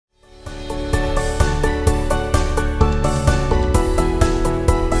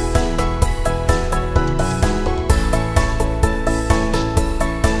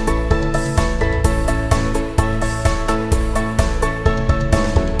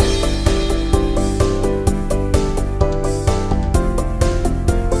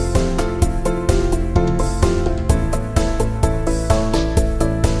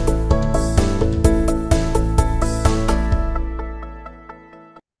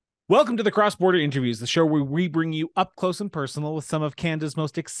Welcome to the Cross Border Interviews, the show where we bring you up close and personal with some of Canada's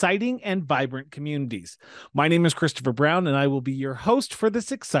most exciting and vibrant communities. My name is Christopher Brown, and I will be your host for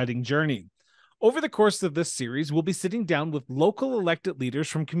this exciting journey. Over the course of this series, we'll be sitting down with local elected leaders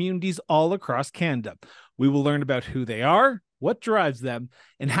from communities all across Canada. We will learn about who they are, what drives them,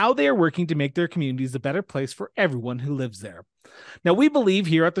 and how they are working to make their communities a better place for everyone who lives there. Now, we believe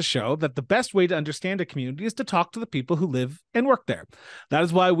here at the show that the best way to understand a community is to talk to the people who live and work there. That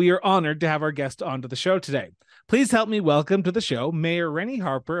is why we are honored to have our guest onto the show today. Please help me welcome to the show Mayor Rennie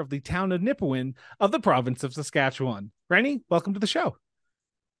Harper of the town of Nipawin of the province of Saskatchewan. Rennie, welcome to the show.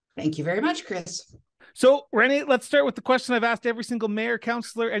 Thank you very much, Chris. So, Rennie, let's start with the question I've asked every single mayor,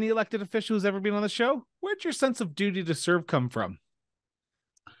 councillor, any elected official who's ever been on the show. Where'd your sense of duty to serve come from?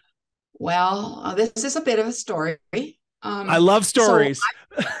 Well, this is a bit of a story. I love stories.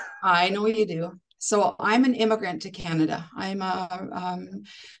 So I know you do. So I'm an immigrant to Canada.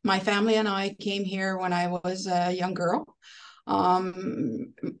 My family and I came here when I was a young girl.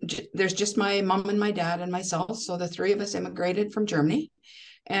 There's just my mom and my dad and myself. So the three of us immigrated from Germany.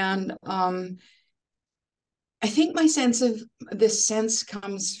 And I think my sense of this sense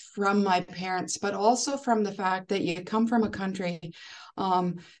comes from my parents, but also from the fact that you come from a country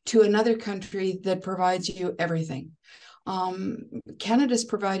to another country that provides you everything. Canada's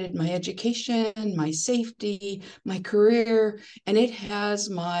provided my education, my safety, my career, and it has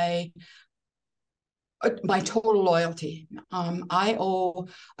my total loyalty. I owe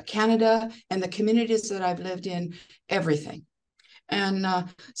Canada and the communities that I've lived in everything. And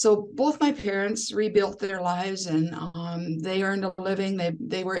so both my parents rebuilt their lives, and they earned a living.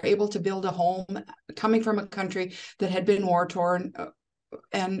 They were able to build a home coming from a country that had been war-torn,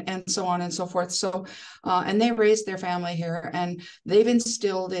 and so on and so forth. So and they raised their family here, and they've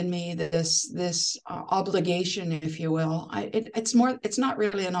instilled in me this obligation, if you will. It's not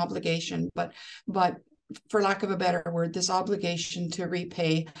really an obligation, but for lack of a better word, this obligation to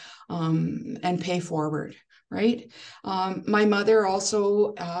repay and pay forward. Right. My mother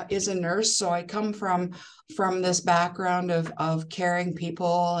also is a nurse, so I come from this background of caring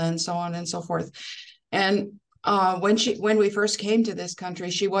people and so on and so forth. And when we first came to this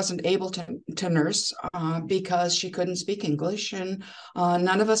country, she wasn't able to nurse because she couldn't speak English, and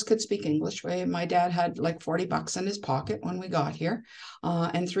none of us could speak English. My dad had like $40 in his pocket when we got here,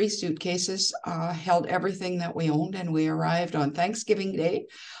 and 3 suitcases held everything that we owned, and we arrived on Thanksgiving Day.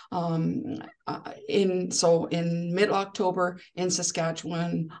 In mid-October in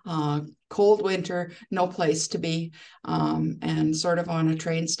Saskatchewan, cold winter, no place to be, and sort of on a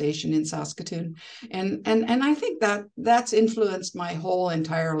train station in Saskatoon, and I think that's influenced my whole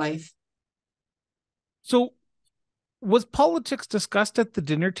entire life. So, was politics discussed at the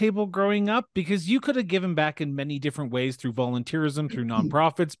dinner table growing up? Because you could have given back in many different ways through volunteerism, through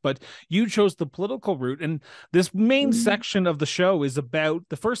nonprofits, but you chose the political route. And this main section of the show is about,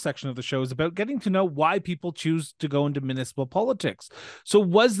 the first section of the show is about getting to know why people choose to go into municipal politics. So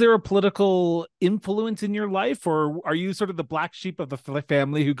was there a political influence in your life, or are you sort of the black sheep of the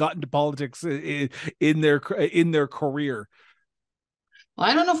family who got into politics in their career? Well,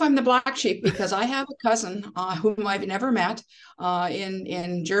 I don't know if I'm the black sheep, because I have a cousin whom I've never met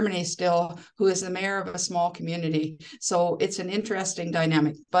in Germany still, who is the mayor of a small community. So it's an interesting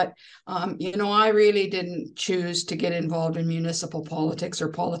dynamic. But, I really didn't choose to get involved in municipal politics or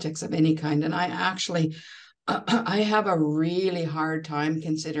politics of any kind. And I have a really hard time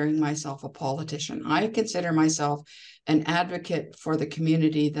considering myself a politician. I consider myself an advocate for the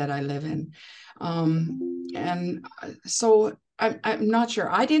community that I live in. And so I'm not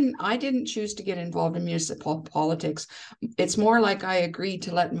sure. I didn't choose to get involved in municipal politics. It's more like I agreed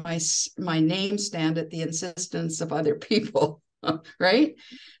to let my name stand at the insistence of other people, right?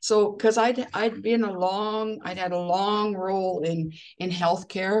 So because I'd had a long role in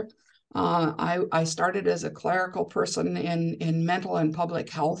healthcare. I started as a clerical person in mental and public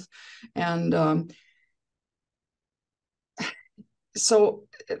health, and so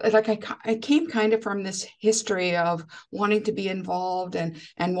like I came kind of from this history of wanting to be involved and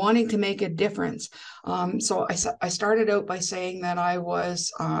wanting to make a difference. So I started out by saying that I was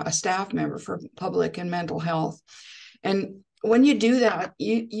a staff member for public and mental health. And when you do that,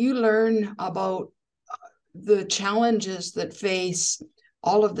 you learn about the challenges that face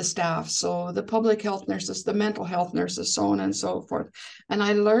all of the staff. So the public health nurses, the mental health nurses, so on and so forth. And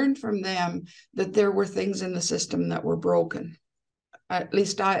I learned from them that there were things in the system that were broken. At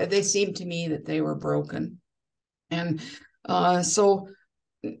least they seemed to me that they were broken. And so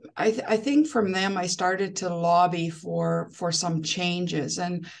I think from them I started to lobby for some changes,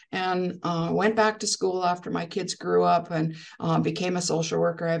 and went back to school after my kids grew up, and became a social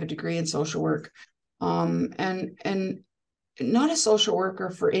worker. I have a degree in social work, and not a social worker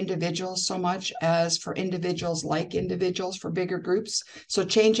for individuals so much as for individuals like individuals, for bigger groups. So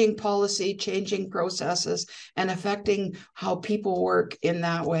changing policy, changing processes, and affecting how people work in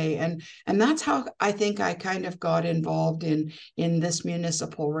that way. And that's how I think I kind of got involved in this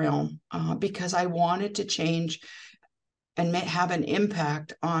municipal realm, because I wanted to change and have an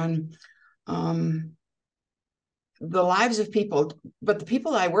impact on um, the lives of people, but the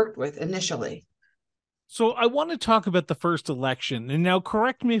people I worked with initially. So I want to talk about the first election. And now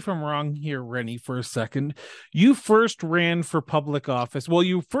correct me if I'm wrong here, Rennie, for a second. You first ran for public office. Well,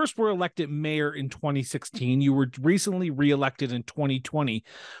 you first were elected mayor in 2016. You were recently reelected in 2020.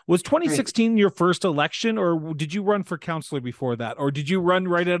 Was Right. 2016 your first election, or did you run for councillor before that? Or did you run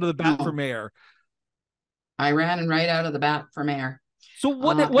right out of the bat for No, mayor? I ran right out of the bat for mayor. So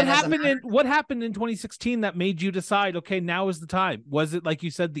what And as a happened matter, in what happened in 2016 that made you decide, okay, now is the time? Was it, like you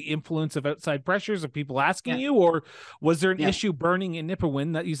said, the influence of outside pressures of people asking yeah, you, or was there an yeah. issue burning in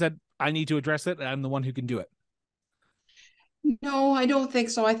Nipawin that you said, I need to address it, I'm the one who can do it? No, I don't think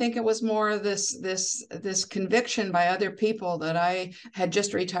so. I think it was more this conviction by other people that I had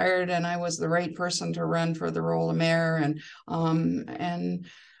just retired and I was the right person to run for the role of mayor, and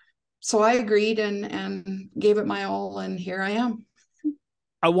so I agreed and gave it my all, and here I am.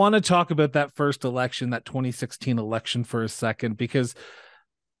 I want to talk about that first election, that 2016 election, for a second, because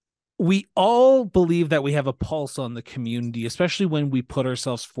we all believe that we have a pulse on the community, especially when we put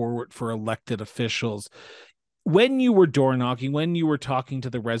ourselves forward for elected officials. When you were door knocking, when you were talking to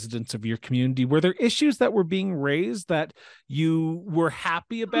the residents of your community, were there issues that were being raised that you were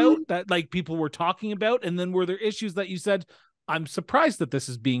happy about, that like people were talking about? And then were there issues that you said, I'm surprised that this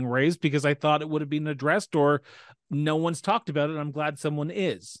is being raised because I thought it would have been addressed, or no one's talked about it? I'm glad someone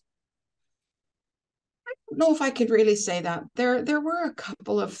is. Know if I could really say that. There were a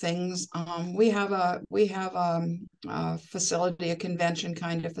couple of things. We have a facility, a convention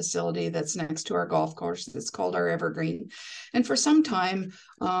kind of facility that's next to our golf course. That's called our Evergreen, and for some time,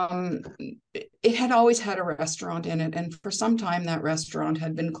 it had always had a restaurant in it, and for some time that restaurant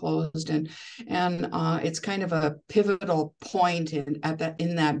had been closed, and it's kind of a pivotal point in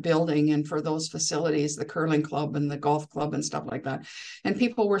that building and for those facilities, the curling club and the golf club and stuff like that. And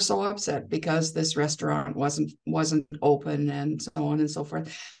people were so upset because this restaurant wasn't open and so on and so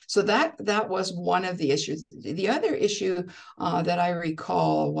forth. So that was one of the issues. The other issue that I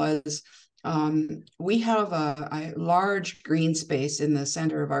recall was we have a large green space in the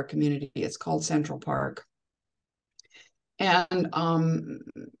center of our community. It's called Central Park. And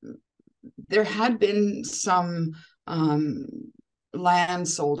there had been some land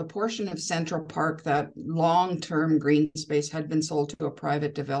sold. A portion of Central Park, that long-term green space, had been sold to a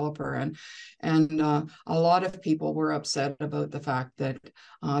private developer, and a lot of people were upset about the fact that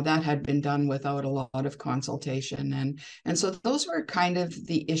that had been done without a lot of consultation, and so those were kind of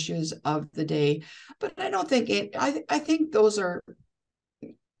the issues of the day. But I don't think it. I think those are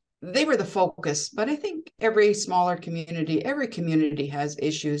they were the focus, but I think every smaller community, every community has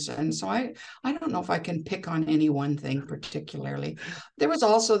issues, and so I don't know if I can pick on any one thing particularly. There was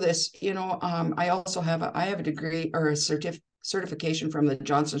also this, I have a degree or a certification from the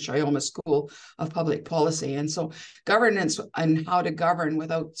Johnson Shioma School of Public Policy, and so governance and how to govern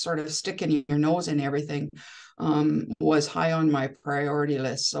without sort of sticking your nose in everything was high on my priority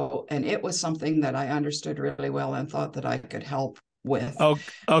list. So, and it was something that I understood really well and thought that I could help with. Oh,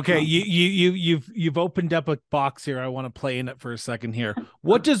 okay. Um, You've opened up a box here. I want to play in it for a second here.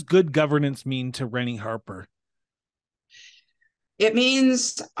 What does good governance mean to Rennie Harper? it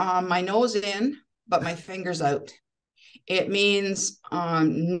means my nose in, but my fingers out. It means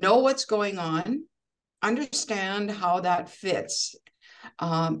know what's going on, understand how that fits,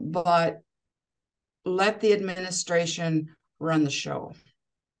 but let the administration run the show.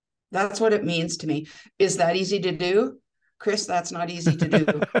 That's what it means to me. Is that easy to do? Chris, that's not easy to do.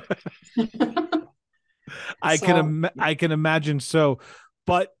 So, I can imagine so.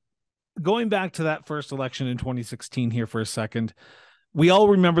 But going back to that first election in 2016 here for a second, we all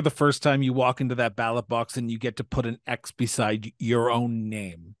remember the first time you walk into that ballot box and you get to put an X beside your own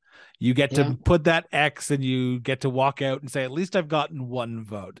name. You get yeah. to put that X and you get to walk out and say, at least I've gotten one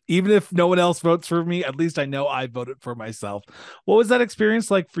vote. Even if no one else votes for me, at least I know I voted for myself. What was that experience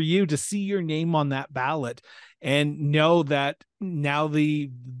like for you to see your name on that ballot and know that now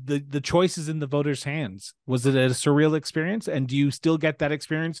the choice is in the voters' hands? Was it a surreal experience? And do you still get that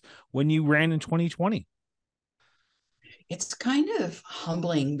experience when you ran in 2020? it's kind of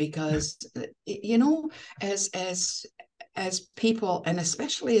humbling because, you know, as people, and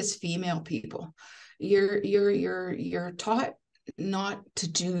especially as female people, you're taught not to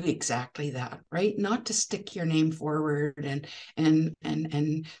do exactly that, right? Not to stick your name forward, and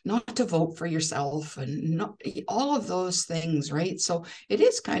not to vote for yourself, and not all of those things, right? So it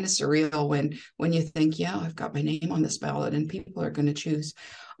is kind of surreal when you think, yeah, I've got my name on this ballot and people are going to choose.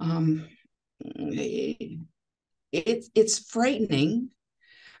 um it's frightening,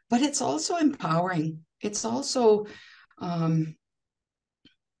 but it's also empowering. It's also, um,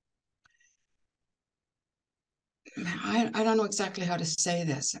 I don't know exactly how to say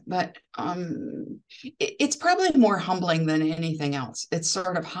this, but it's probably more humbling than anything else. It's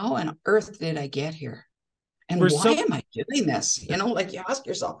sort of, how on earth did I get here? And For why some, am I doing this? You know, like, you ask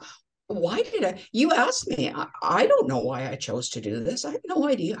yourself, why did I? You asked me, I don't know why I chose to do this. I have no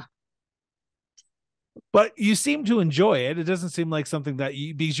idea. but you seem to enjoy it. It doesn't seem like something that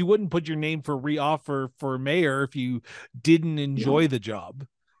you, because you wouldn't put your name for reoffer for mayor if you didn't enjoy No, the job.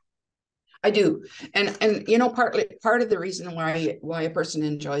 I do. And you know, part of the reason why a person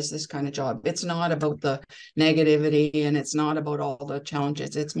enjoys this kind of job, it's not about the negativity, and it's not about all the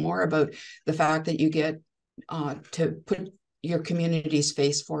challenges. It's more about the fact that you get to put your community's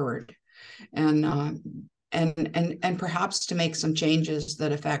face forward, and and perhaps to make some changes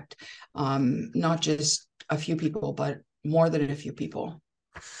that affect, not just a few people, but more than a few people.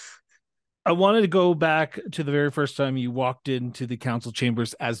 I wanted to go back to the very first time you walked into the council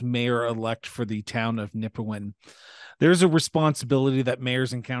chambers as mayor-elect for the town of Nipawin. There's a responsibility that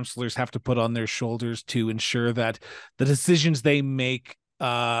mayors and councillors have to put on their shoulders to ensure that the decisions they make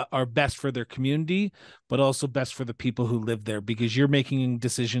are best for their community, but also best for the people who live there, because you're making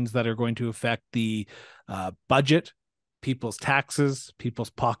decisions that are going to affect the budget, people's taxes,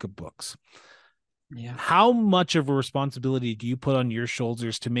 people's pocketbooks. Yeah. How much of a responsibility do you put on your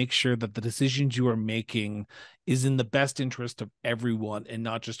shoulders to make sure that the decisions you are making is in the best interest of everyone and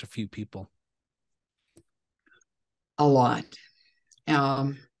not just a few people? A lot.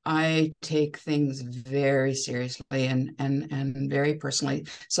 I take things very seriously, and very personally.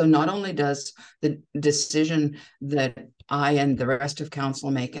 So not only does the decision that I and the rest of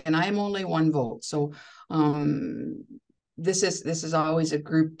council make, and I am only one vote, so this is always a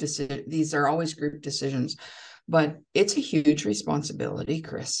group decision. These are always group decisions, but it's a huge responsibility,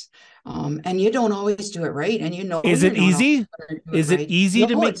 Chris. And you don't always do it right, and you know Is you're it not always easy? going to do it Is it right. easy No,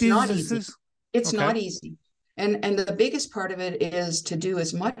 to make it's these not easy. decisions? It's Okay. not easy. And the biggest part of it is to do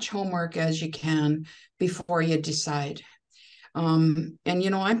as much homework as you can before you decide. And you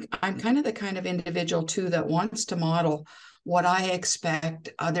know, I'm kind of the kind of individual too that wants to model what I expect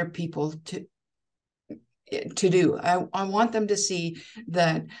other people to do. I want them to see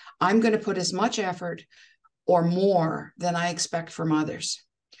that I'm going to put as much effort or more than I expect from others.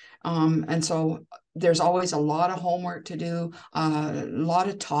 And so there's always a lot of homework to do, a lot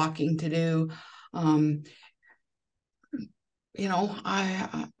of talking to do. Um, you know,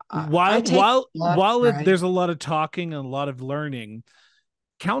 I While take while a lot of while pride. there's a lot of talking and a lot of learning,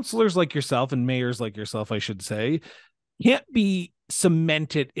 counselors like yourself and mayors like yourself, I should say, can't be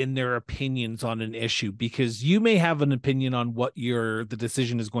cemented in their opinions on an issue, because you may have an opinion on what the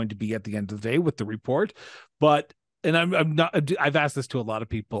decision is going to be at the end of the day with the report, but and I'm not, I've asked this to a lot of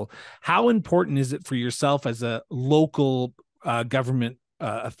people, how important is it for yourself as a local government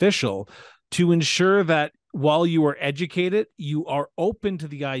official to ensure that while you are educated, you are open to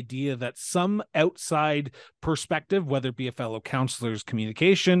the idea that some outside perspective, whether it be a fellow counselor's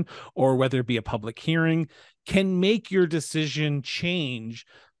communication or whether it be a public hearing, can make your decision change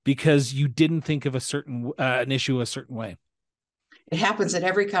because you didn't think of a certain an issue a certain way? It happens at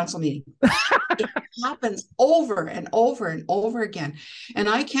every council meeting. It happens over and over and over again. And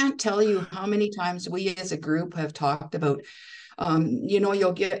I can't tell you how many times we as a group have talked about, you know,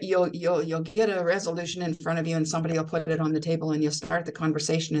 you'll get a resolution in front of you, and somebody will put it on the table, and you'll start the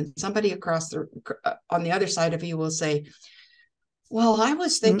conversation, and somebody across the on the other side of you will say, well, I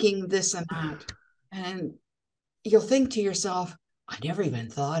was thinking this and that. And you'll think to yourself, I never even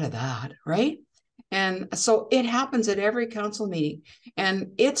thought of that, right? And so it happens at every council meeting.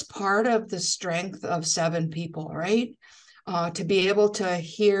 And it's part of the strength of seven people, right? To be able to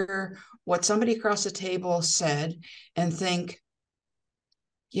hear what somebody across the table said and think,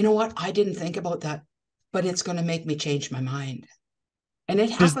 you know what, I didn't think about that, but it's going to make me change my mind. And it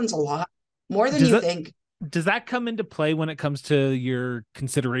Does happens a lot, more than does you that think. Does that come into play when it comes to your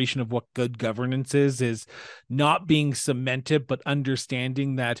consideration of what good governance is not being cemented, but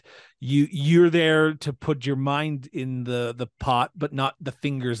understanding that you're there to put your mind in the pot, but not the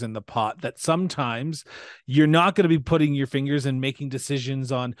fingers in the pot, that sometimes you're not going to be putting your fingers and making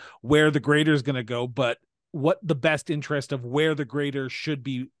decisions on where the grader is going to go, but what the best interest of where the grader should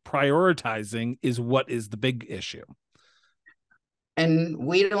be prioritizing is what is the big issue. And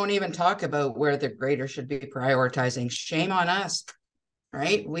we don't even talk about where the grader should be prioritizing. Shame on us,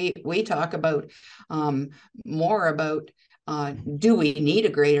 right? We talk about more about do we need a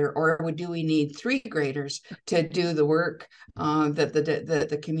grader, or do we need three graders to do the work that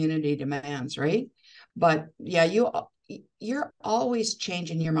the community demands, right? But yeah, you're always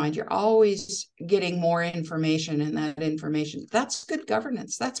changing your mind. You're always getting more information, and that information, that's good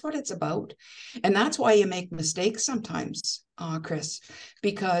governance. That's what it's about. And that's why you make mistakes sometimes, Chris,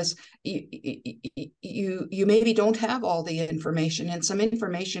 because you maybe don't have all the information, and some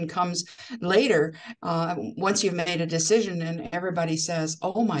information comes later once you've made a decision and everybody says,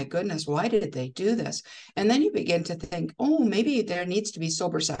 oh my goodness, why did they do this? And then you begin to think, oh, maybe there needs to be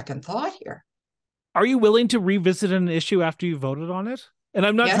sober second thought here. Are you willing to revisit an issue after you voted on it? And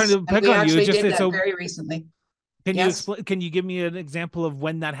I'm not trying Yes, to and pick we on you. actually It's just did that so. very recently. Can you Yes. explain? Can you give me an example of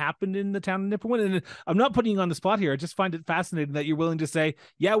when that happened in the town of Nipawin? And I'm not putting you on the spot here. I just find it fascinating that you're willing to say,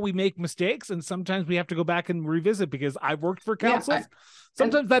 "Yeah, we make mistakes, and sometimes we have to go back and revisit because I've worked for Yeah. councils.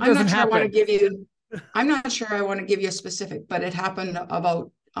 Sometimes that I'm doesn't not sure I want to happen." give you, I'm not sure I want to give you a specific, but it happened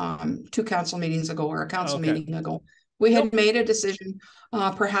about two council meetings ago, or a council Okay. meeting ago. We had Nope. made a decision,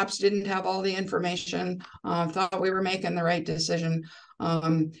 perhaps didn't have all the information, thought we were making the right decision,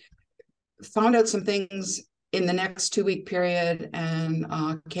 found out some things in the next 2 week period, and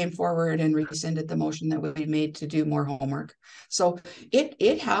came forward and rescinded the motion that we made to do more homework. So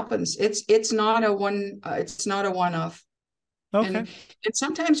it happens. It's not a one off. Okay. And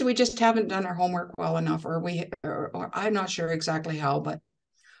sometimes we just haven't done our homework well enough, or I'm not sure exactly how, but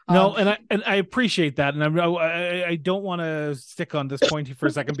No, um, and I appreciate that, and I don't want to stick on this point for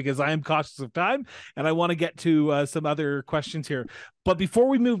a second because I am cautious of time, and I want to get to some other questions here. But before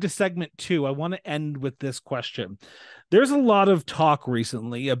we move to segment 2, I want to end with this question. There's a lot of talk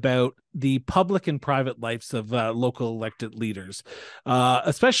recently about the public and private lives of local elected leaders,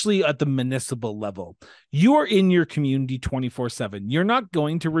 especially at the municipal level. You are in your community 24/7. You're not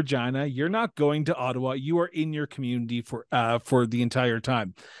going to Regina. You're not going to Ottawa. You are in your community for the entire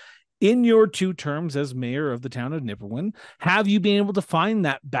time. In your 2 terms as mayor of the town of Nipawin, have you been able to find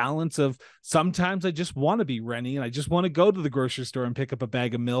that balance of sometimes I just want to be Rennie and I just want to go to the grocery store and pick up a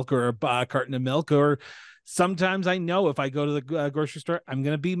bag of milk or a carton of milk, or sometimes I know if I go to the grocery store, I'm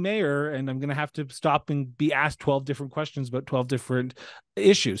going to be mayor and I'm going to have to stop and be asked 12 different questions about 12 different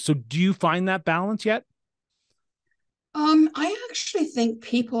issues. So do you find that balance yet? I actually think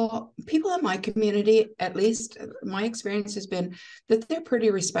people in my community, at least my experience has been that they're pretty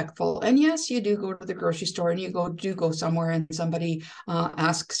respectful. And yes, you do go to the grocery store and you go somewhere and somebody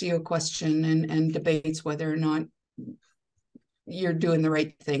asks you a question and debates whether or not you're doing the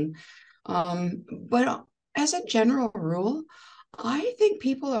right thing. But as a general rule, I think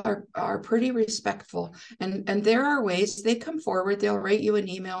people are pretty respectful, and there are ways they come forward. They'll write you an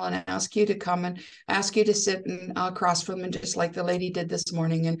email and ask you to come and ask you to sit and across from them, just like the lady did this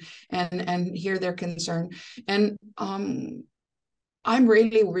morning, and hear their concern. And I'm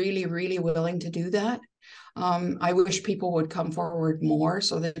really, really, really willing to do that. I wish people would come forward more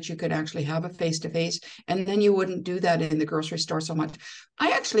so that you could actually have a face-to-face, and then you wouldn't do that in the grocery store so much.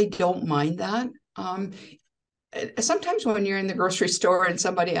 I actually don't mind that. Sometimes when you're in the grocery store and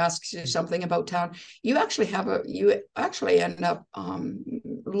somebody asks you something about town, you actually end up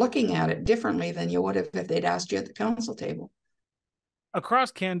looking at it differently than you would have if they'd asked you at the council table.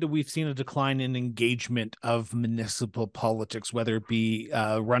 Across Canada, we've seen a decline in engagement of municipal politics, whether it be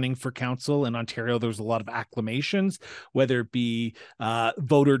running for council. In Ontario, there's a lot of acclamations, whether it be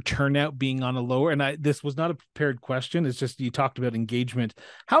voter turnout being on a lower. And this was not a prepared question. It's just you talked about engagement.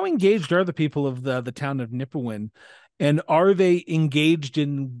 How engaged are the people of the town of Nipawin? And are they engaged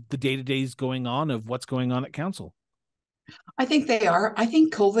in the day-to-days going on of what's going on at council? I think they are. I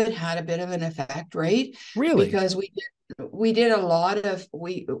think COVID had a bit of an effect, right? Really? Because we did a lot of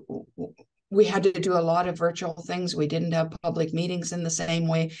we had to do a lot of virtual things. We didn't have public meetings in the same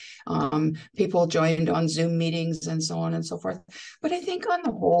way. People joined on Zoom meetings and so on and so forth. But I think on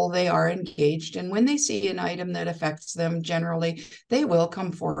the whole, they are engaged. And when they see an item that affects them, generally, they will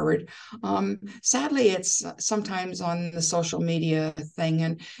come forward. Sadly, it's sometimes on the social media thing.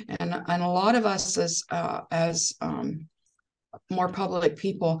 And a lot of us as more public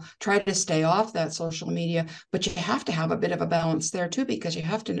people try to stay off that social media, but you have to have a bit of a balance there too, because you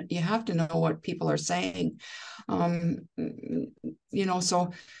have to know what people are saying. So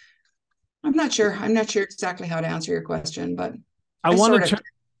I'm not sure exactly how to answer your question, but I I want sort to of. turn.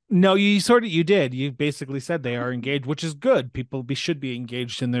 No, you did. You basically said they are engaged, which is good. People should be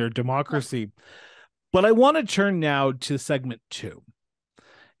engaged in their democracy. But I want to turn now to segment two.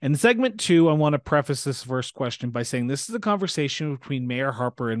 In segment two, I want to preface this first question by saying this is a conversation between Mayor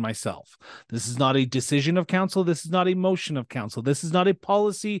Harper and myself. This is not a decision of council. This is not a motion of council. This is not a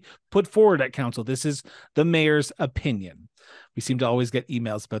policy put forward at council. This is the mayor's opinion. We seem to always get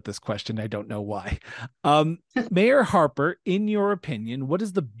emails about this question. I don't know why. Mayor Harper, in your opinion, what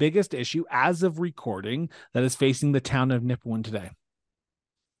is the biggest issue as of recording that is facing the town of Nipawin today?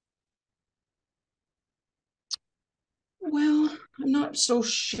 Well, I'm not so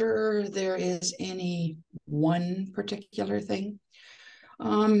sure there is any one particular thing.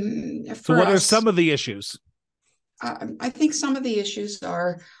 So, For what are us, some of the issues? I think some of the issues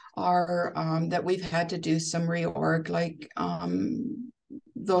are that we've had to do some reorg, like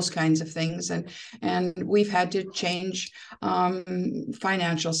those kinds of things, and we've had to change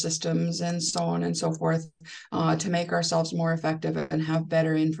financial systems and so on and so forth to make ourselves more effective and have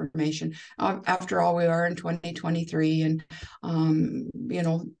better information. After all, we are in 2023, and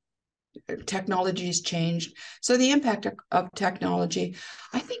technology's changed. So the impact of technology,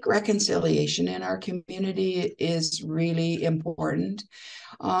 I think reconciliation in our community is really important.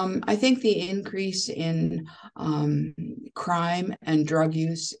 I think the increase in crime and drug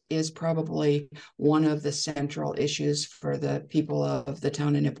use is probably one of the central issues for the people of the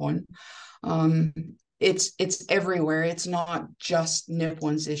town of Nipawin. Um, it's everywhere. It's not just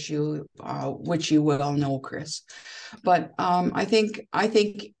Nipawin's issue, which you well know, Chris. But I think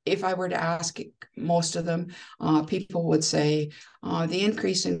if I were to ask most of them, people would say the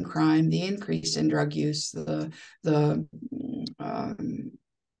increase in crime, the increase in drug use, the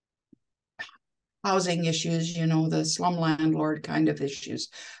housing issues, the slum landlord kind of issues,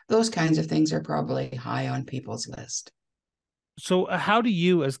 those kinds of things are probably high on people's list. So, how do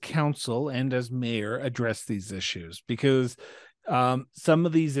you, as council and as mayor, address these issues? Because some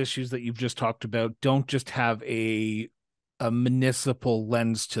of these issues that you've just talked about don't just have a municipal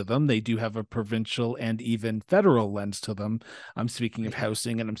lens to them. They do have a provincial and even federal lens to them. I'm speaking of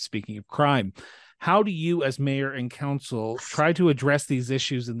housing and I'm speaking of crime. How do you, as mayor and council, try to address these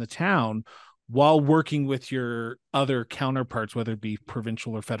issues in the town while working with your other counterparts, whether it be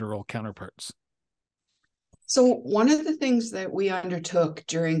provincial or federal counterparts? So one of the things that we undertook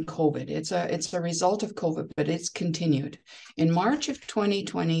during COVID, it's a result of COVID, but it's continued. In March of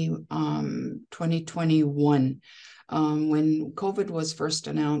 2021, when COVID was first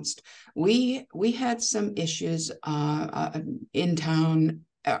announced, we had some issues in town,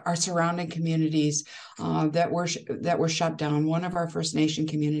 our surrounding communities that were shut down. One of our First Nation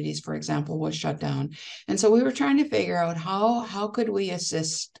communities, for example, was shut down, and so we were trying to figure out how could we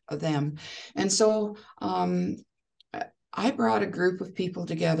assist them, and so I brought a group of people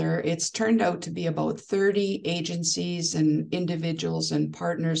together. It's turned out to be about 30 agencies and individuals and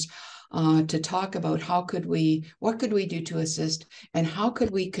partners to talk about what could we do to assist, and how could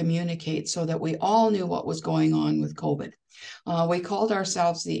we communicate so that we all knew what was going on with COVID. We called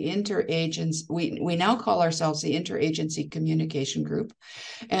ourselves the interagency. We now call ourselves the Interagency Communication Group.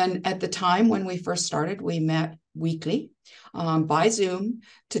 And at the time when we first started, we met weekly by Zoom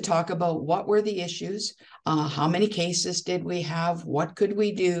to talk about what were the issues, how many cases did we have, what could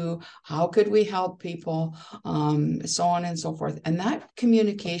we do, how could we help people, so on and so forth. And that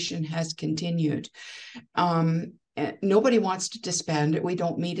communication has continued. Nobody wants to disband it. We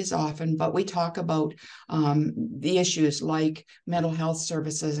don't meet as often, but we talk about the issues like mental health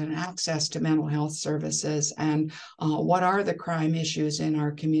services and access to mental health services, and what are the crime issues in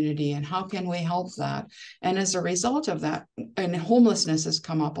our community and how can we help that. And as a result of that, and homelessness has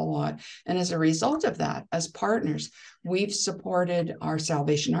come up a lot. And as a result of that, as partners, we've supported our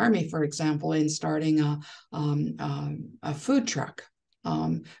Salvation Army, for example, in starting a food truck.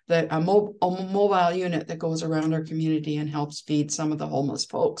 A mobile unit that goes around our community and helps feed some of the homeless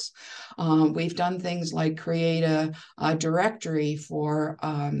folks. We've done things like create a directory for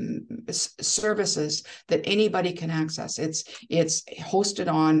services that anybody can access. It's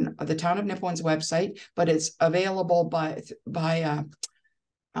hosted on the Town of Nipawin's website, but it's available by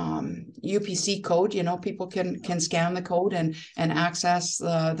UPC code. People can scan the code and access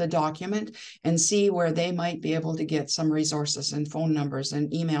the document and see where they might be able to get some resources and phone numbers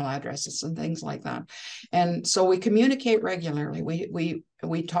and email addresses and things like that. And so we communicate regularly. We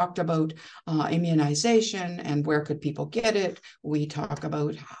we talked about immunization and where could people get it. We talk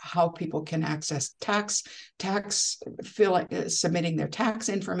about how people can access submitting their tax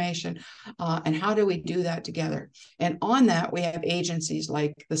information, and how do we do that together. And on that, we have agencies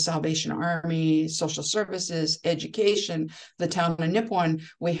like the Salvation Army, social services, education, the town of Nipawin.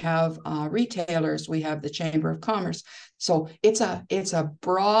 We have retailers. We have the Chamber of Commerce. So it's a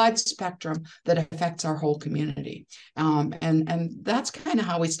broad spectrum that affects our whole community, and that's kind of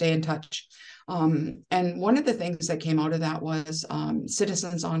how we stay in touch. And one of the things that came out of that was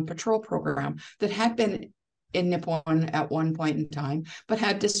Citizens on Patrol program that had been in Nipawin at one point in time, but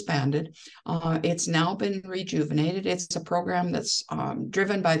had disbanded. It's now been rejuvenated. It's a program that's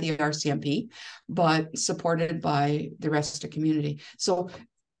driven by the RCMP, but supported by the rest of the community. So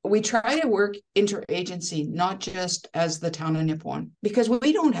we try to work interagency, not just as the town of Nipawin, because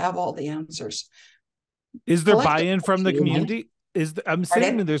we don't have all the answers. Is there buy-in from the community? Is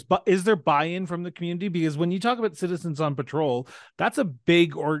there buy-in from the community? Because when you talk about Citizens on Patrol, that's a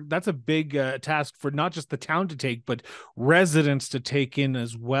big task for not just the town to take, but residents to take in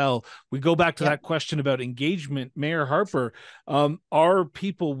as well. We go back to that question about engagement. Mayor Harper, are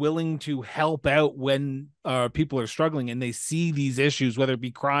people willing to help out when people are struggling and they see these issues, whether it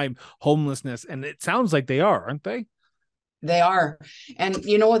be crime, homelessness? And it sounds like they are, aren't they? They are. And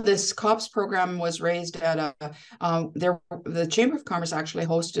you know, this COPS program was raised at the Chamber of Commerce actually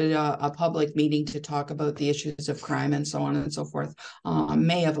hosted a public meeting to talk about the issues of crime and so on and so forth,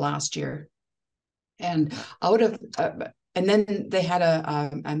 May of last year. And and then they had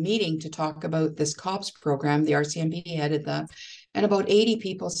a meeting to talk about this COPS program. The RCMP headed that, and about 80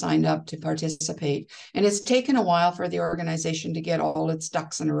 people signed up to participate. And it's taken a while for the organization to get all its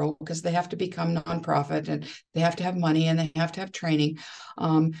ducks in a row, because they have to become nonprofit and they have to have money and they have to have training.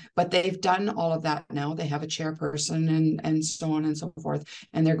 But they've done all of that now. They have a chairperson and so on and so forth.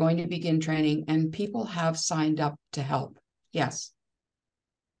 And they're going to begin training, and people have signed up to help. Yes.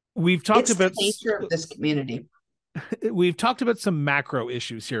 We've talked about the nature of this community. We've talked about some macro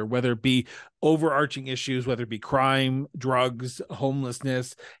issues here, whether it be overarching issues, whether it be crime, drugs,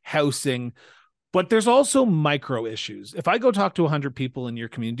 homelessness, housing, but there's also micro issues. If I go talk to 100 people in your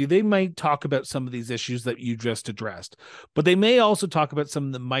community, they might talk about some of these issues that you just addressed, but they may also talk about some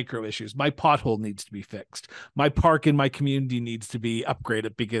of the micro issues. My pothole needs to be fixed. My park in my community needs to be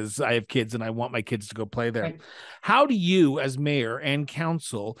upgraded because I have kids and I want my kids to go play there. Right. How do you, as mayor and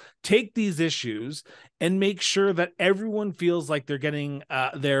council, take these issues and make sure that everyone feels like they're getting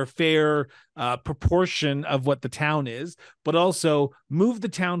their fair proportion of what the town is, but also move the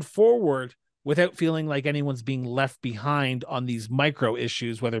town forward without feeling like anyone's being left behind on these micro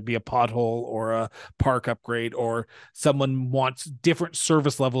issues, whether it be a pothole or a park upgrade, or someone wants different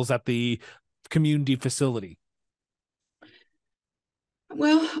service levels at the community facility?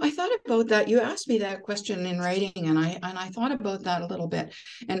 Well, I thought about that. You asked me that question in writing, and I thought about that a little bit.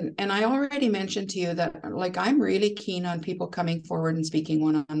 And I already mentioned to you that, like, I'm really keen on people coming forward and speaking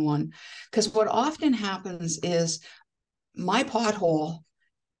one-on-one, because what often happens is my pothole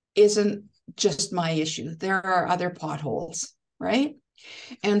isn't just my issue. There are other potholes, right?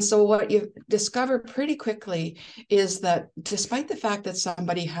 And so what you discover pretty quickly is that despite the fact that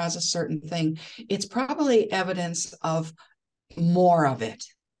somebody has a certain thing, it's probably evidence of more of it.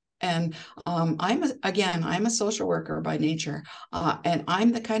 And I'm a social worker by nature, and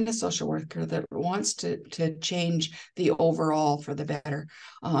I'm the kind of social worker that wants to change the overall for the better.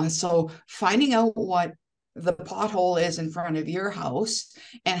 So finding out what the pothole is in front of your house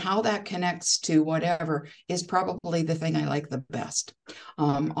and how that connects to whatever is probably the thing I like the best.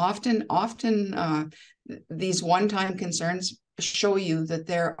 Often these one-time concerns show you that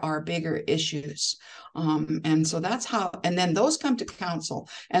there are bigger issues. And so that's how, and then those come to council,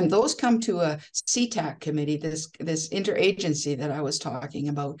 and those come to a CTAC committee, this interagency that I was talking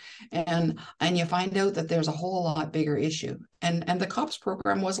about. And you find out that there's a whole lot bigger issue. And the COPS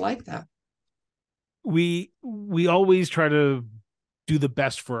program was like that. We always try to do the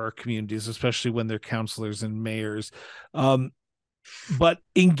best for our communities, especially when they're councillors and mayors. But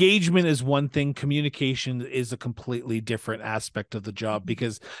engagement is one thing. Communication is a completely different aspect of the job,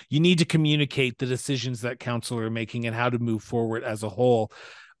 because you need to communicate the decisions that council are making and how to move forward as a whole.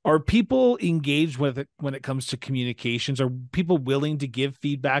 Are people engaged with it when it comes to communications? Are people willing to give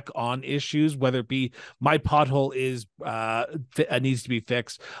feedback on issues, whether it be my pothole is needs to be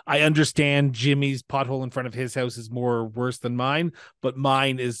fixed? I understand Jimmy's pothole in front of his house is more worse than mine, but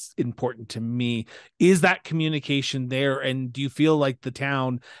mine is important to me. Is that communication there? And do you feel like the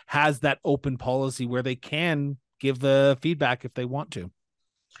town has that open policy where they can give the feedback if they want to?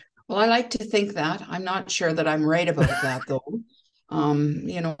 Well, I like to think that. I'm not sure that I'm right about that, though.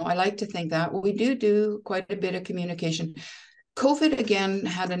 I like to think that we do quite a bit of communication. COVID again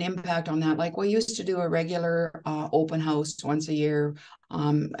had an impact on that. Like we used to do a regular open house once a year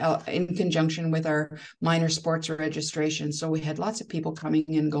in conjunction with our minor sports registration. So we had lots of people coming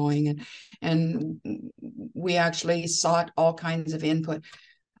and going, and we actually sought all kinds of input.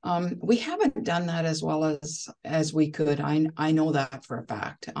 We haven't done that as well as we could. I know that for a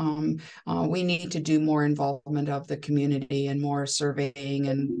fact. We need to do more involvement of the community and more surveying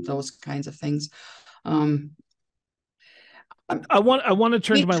and those kinds of things. I want to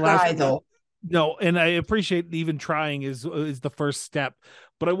turn We to my last. try though. No, and I appreciate even trying is the first step.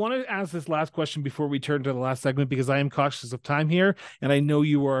 But I want to ask this last question before we turn to the last segment, because I am cautious of time here, and I know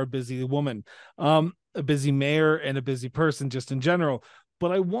you are a busy woman, a busy mayor, and a busy person just in general.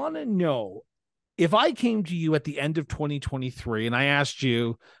 But I want to know, if I came to you at the end of 2023 and I asked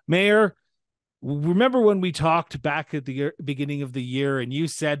you, Mayor, remember when we talked back at the beginning of the year and you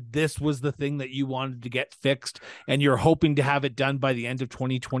said this was the thing that you wanted to get fixed and you're hoping to have it done by the end of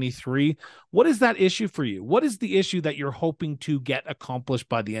 2023? What is that issue for you? What is the issue that you're hoping to get accomplished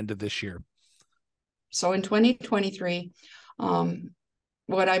by the end of this year? So in 2023,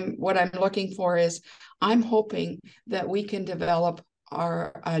 what I'm looking for is, I'm hoping that we can develop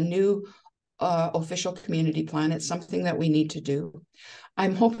a new official community plan. It's something that we need to do.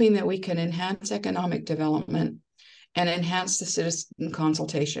 I'm hoping that we can enhance economic development and enhance the citizen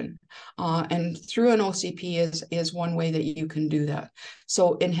consultation. And through an OCP is one way that you can do that.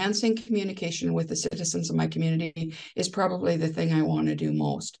 So enhancing communication with the citizens of my community is probably the thing I want to do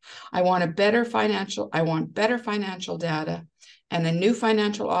most. I want better financial data and a new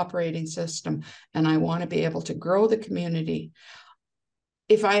financial operating system. And I want to be able to grow the community.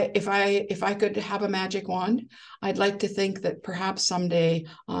 If I could have a magic wand, I'd like to think that perhaps someday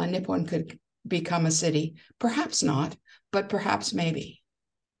Nipawin could become a city. Perhaps not, but perhaps maybe.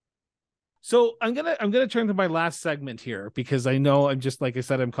 So I'm gonna turn to my last segment here, because I know I'm just, like I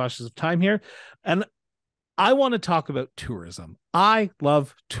said, I'm cautious of time here, and I want to talk about tourism. I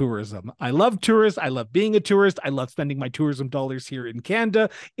love tourism. I love tourists. I love being a tourist. I love spending my tourism dollars here in Canada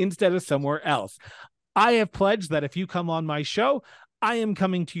instead of somewhere else. I have pledged that if you come on my show, I am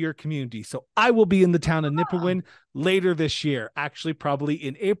coming to your community. So I will be in the town of Nipawin later this year, actually probably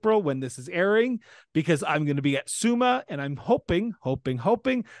in April when this is airing, because I'm going to be at Suma, and I'm hoping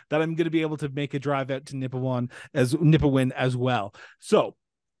that I'm going to be able to make a drive out to Nipawin as well. So,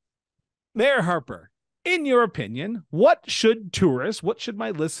 Mayor Harper, in your opinion, what should my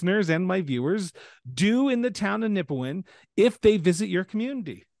listeners and my viewers do in the town of Nipawin if they visit your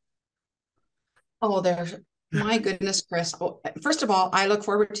community? Oh, my goodness, Chris. Oh, first of all, I look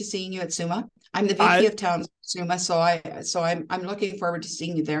forward to seeing you at Suma. I'm the VP of Towns Suma, so I'm looking forward to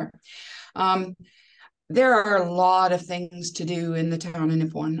seeing you there. There are a lot of things to do in the town of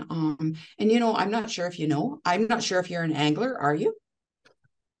Nipawin. And I'm not sure if you know. I'm not sure if you're an angler. Are you?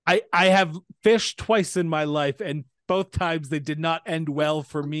 I have fished twice in my life, and both times they did not end well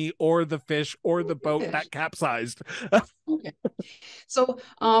for me or the fish or the boat that capsized. Okay. So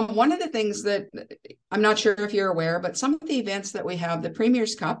one of the things that I'm not sure if you're aware, but some of the events that we have, the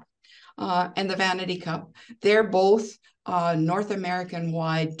Premier's Cup and the Vanity Cup, they're both North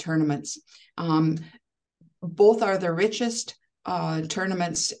American-wide tournaments. Both are the richest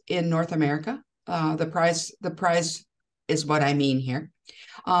tournaments in North America. The prize is what I mean here.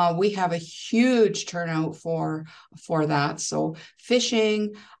 We have a huge turnout for that. So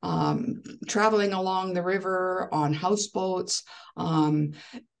fishing, traveling along the river on houseboats,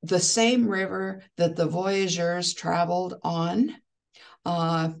 the same river that the voyageurs traveled on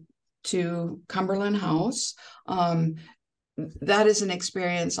to Cumberland House. That is an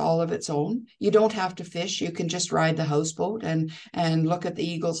experience all of its own. You don't have to fish. You can just ride the houseboat and look at the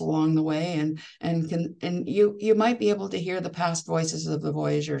eagles along the way, and you might be able to hear the past voices of the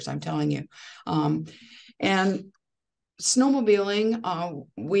voyageurs, I'm telling you. And snowmobiling,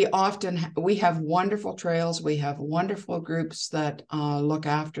 we have wonderful trails. We have wonderful groups that look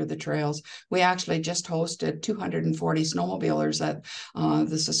after the trails. We actually just hosted 240 snowmobilers at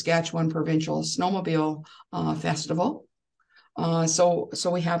the Saskatchewan Provincial Snowmobile Festival. So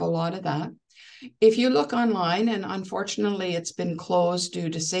we have a lot of that. If you look online, and unfortunately it's been closed due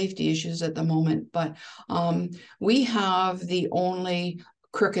to safety issues at the moment, but we have the only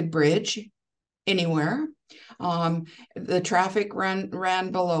crooked bridge anywhere. The traffic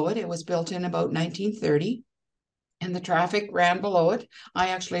ran below it. It was built in about 1930. And the traffic ran below it. I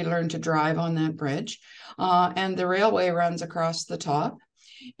actually learned to drive on that bridge. And the railway runs across the top.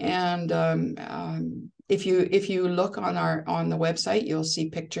 And if you look on the website, you'll see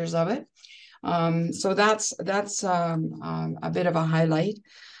pictures of it. So that's a bit of a highlight.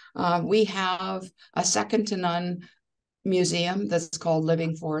 We have a second to none museum that's called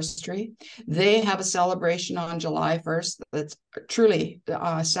Living Forestry. They have a celebration on July 1st that's truly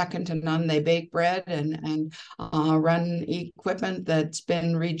second to none. They bake bread and run equipment that's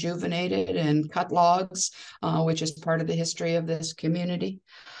been rejuvenated and cut logs, which is part of the history of this community.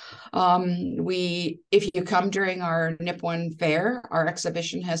 If you come during our Nipawin Fair, our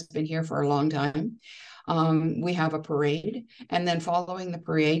exhibition has been here for a long time. We have a parade, and then following the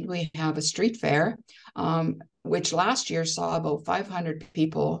parade, we have a street fair, which last year saw about 500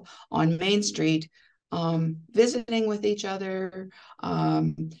 people on Main Street, visiting with each other,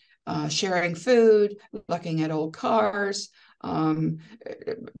 sharing food, looking at old cars,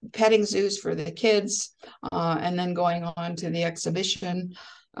 petting zoos for the kids, and then going on to the exhibition.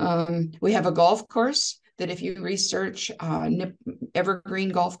 We have a golf course that if you research Evergreen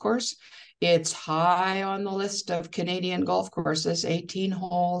Golf Course, it's high on the list of Canadian golf courses, 18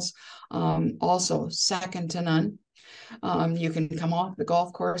 holes, also second to none. You can come off the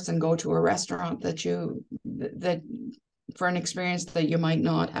golf course and go to a restaurant that for an experience that you might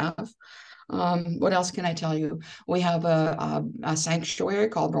not have. What else can I tell you? We have a sanctuary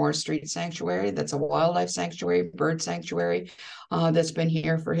called North Street Sanctuary. That's a wildlife sanctuary, bird sanctuary, that's been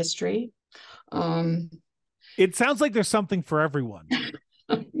here for history. It sounds like there's something for everyone.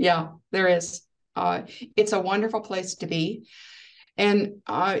 Yeah, there is. It's a wonderful place to be. And,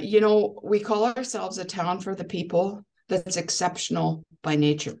 we call ourselves a town for the people that's exceptional by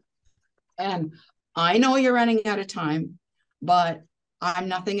nature. And I know you're running out of time, but I'm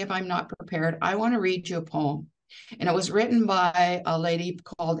nothing if I'm not prepared. I want to read you a poem. And it was written by a lady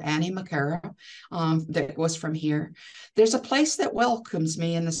called Annie McCara, that was from here. There's a place that welcomes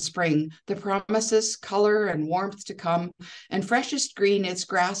me in the spring, that promises color and warmth to come, and freshest green its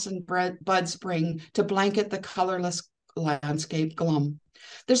grass and buds bring to blanket the colorless landscape glum.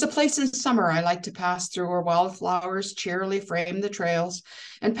 There's a place in summer I like to pass through where wildflowers cheerily frame the trails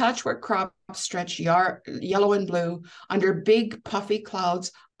and patchwork crops stretch yellow and blue under big puffy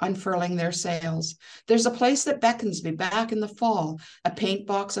clouds unfurling their sails. There's a place that beckons me back in the fall, a paint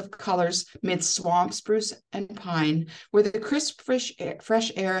box of colors mid swamp, spruce, and pine, where the crisp, fresh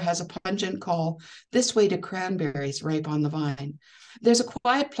air has a pungent call, this way to cranberries ripe on the vine. There's a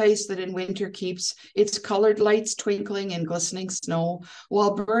quiet place that in winter keeps its colored lights twinkling in glistening snow,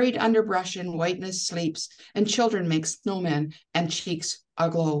 while buried underbrush in whiteness sleeps, and children make snowmen and cheeks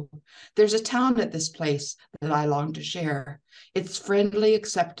aglow. There's a town at this place that I long to share. Its friendly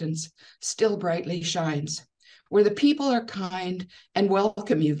acceptance still brightly shines, where the people are kind and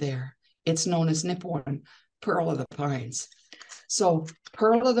welcome you there. It's known as Nipawin, Pearl of the Pines. So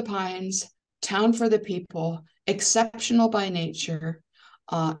Pearl of the Pines, town for the people, exceptional by nature,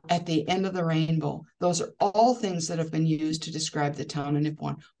 at the end of the rainbow. Those are all things that have been used to describe the town of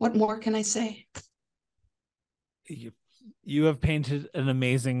Nipawin. What more can I say? You have painted an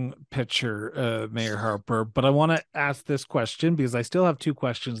amazing picture, Mayor Harper, but I want to ask this question because I still have two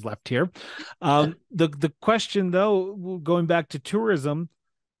questions left here. The question, though, going back to tourism,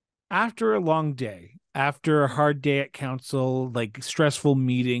 after a long day, after a hard day at council, like stressful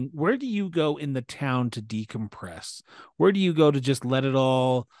meeting, where do you go in the town to decompress? Where do you go to just let it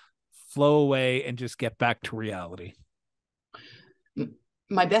all flow away and just get back to reality?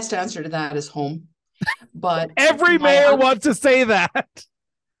 My best answer to that is home. But every mayor wants to say that.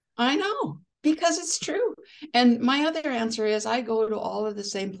 I know, because it's true. And my other answer is I go to all of the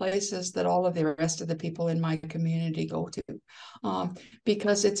same places that all of the rest of the people in my community go to,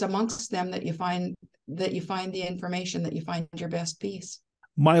 because it's amongst them that you find the information, that you find your best piece.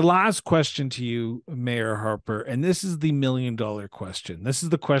 My last question to you, Mayor Harper, and this is the $1 million question. This is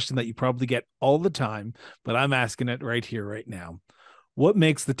the question that you probably get all the time, but I'm asking it right here, right now. What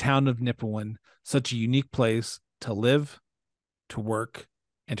makes the town of Nipawin such a unique place to live, to work,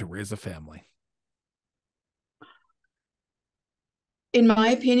 and to raise a family? In my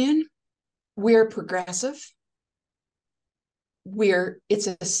opinion, we're progressive. It's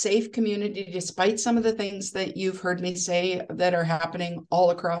a safe community, despite some of the things that you've heard me say that are happening all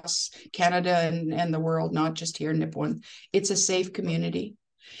across Canada and the world, not just here in Nipawin. It's a safe community.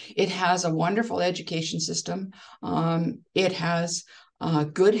 It has a wonderful education system. It has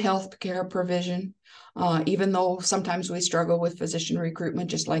good health care provision, even though sometimes we struggle with physician recruitment,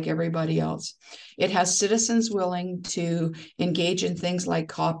 just like everybody else. It has citizens willing to engage in things like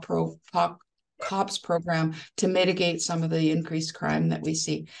COPS program to mitigate some of the increased crime that we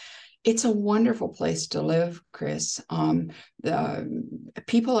see. It's a wonderful place to live, Chris. The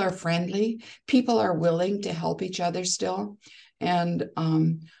people are friendly. People are willing to help each other still. And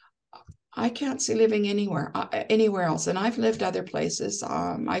I can't see living anywhere else. And I've lived other places.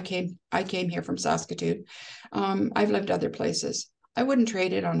 I came here from Saskatoon. I've lived other places. I wouldn't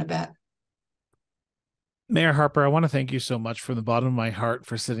trade it on a bet. Mayor Harper, I want to thank you so much from the bottom of my heart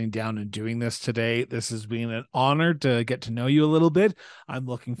for sitting down and doing this today. This has been an honor to get to know you a little bit. I'm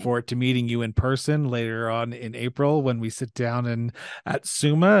looking forward to meeting you in person later on in April when we sit down at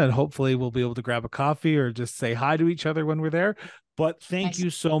SUMA, and hopefully we'll be able to grab a coffee or just say hi to each other when we're there. But thank Nice. you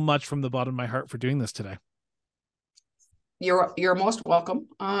so much from the bottom of my heart for doing this today. You're most welcome.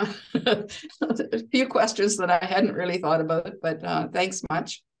 A few questions that I hadn't really thought about, but thanks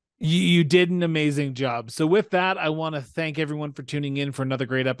much. You did an amazing job. So with that, I want to thank everyone for tuning in for another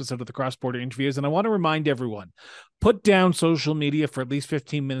great episode of the Cross Border Interviews. And I want to remind everyone, put down social media for at least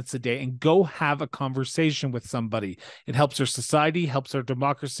 15 minutes a day and go have a conversation with somebody. It helps our society, helps our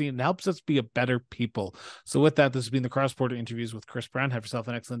democracy, and helps us be a better people. So with that, this has been the Cross Border Interviews with Chris Brown. Have yourself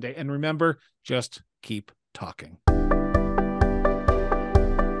an excellent day. And remember, just keep talking.